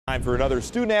Time for another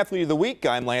Student Athlete of the Week.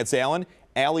 I'm Lance Allen.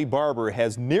 Allie Barber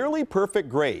has nearly perfect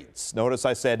grades. Notice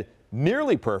I said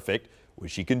nearly perfect,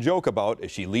 which she can joke about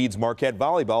as she leads Marquette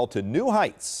volleyball to new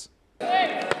heights.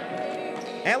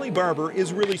 Allie Barber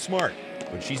is really smart,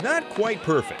 but she's not quite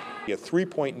perfect. A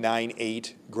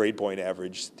 3.98 grade point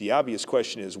average. The obvious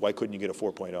question is, why couldn't you get a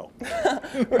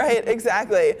 4.0? Right,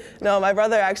 exactly. No, my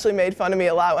brother actually made fun of me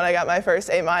a lot when I got my first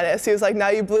A-. He was like, now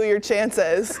you blew your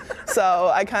chances.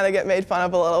 So I kind of get made fun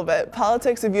of a little bit.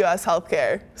 Politics of U.S.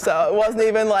 healthcare. So it wasn't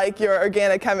even like your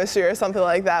organic chemistry or something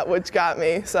like that, which got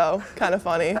me. So kind of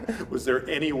funny. Was there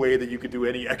any way that you could do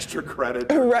any extra credit?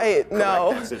 Right,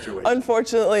 no.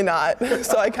 Unfortunately not.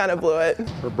 So I kind of blew it.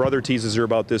 Her brother teases her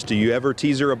about this. Do you ever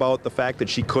tease her about the fact that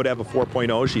she could have a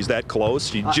 4.0? She's that close.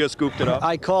 She just scooped it up.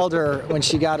 I called her when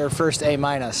she got her first A-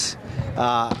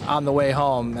 on the way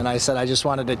home, and I said I just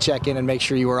wanted to check in and make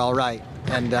sure you were all right.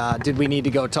 And did we need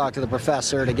to go talk to the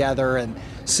professor together and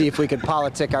see if we could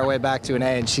politic our way back to an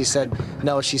A? And she said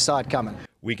no, she saw it coming.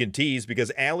 We can tease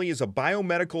because Allie is a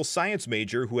biomedical science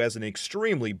major who has an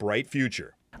extremely bright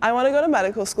future. I want to go to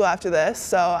medical school after this,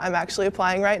 so I'm actually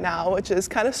applying right now, which is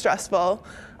kind of stressful.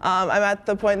 I'm at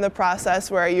the point in the process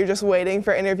where you're just waiting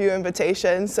for interview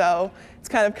invitations, so it's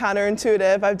kind of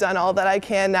counterintuitive. I've done all that I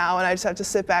can now, and I just have to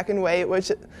sit back and wait,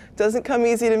 which doesn't come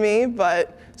easy to me,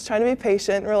 but just trying to be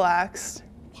patient, relaxed.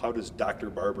 How does Dr.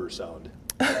 Barber sound?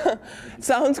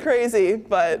 Sounds crazy,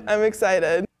 but I'm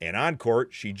excited. And on court,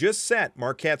 she just set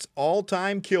Marquette's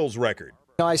all-time kills record.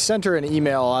 I sent her an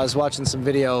email. I was watching some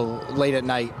video late at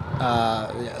night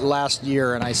last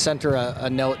year, and I sent her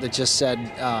a note that just said,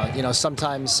 you know,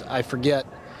 sometimes I forget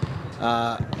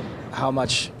how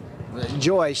much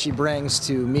joy she brings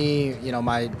to me, you know,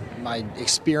 my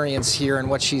experience here and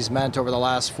what she's meant over the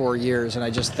last 4 years, and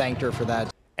I just thanked her for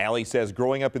that. Allie says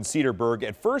growing up in Cedarburg,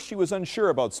 at first she was unsure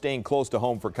about staying close to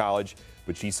home for college,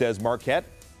 but she says Marquette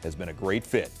has been a great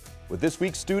fit. With this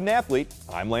week's Student Athlete,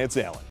 I'm Lance Allen.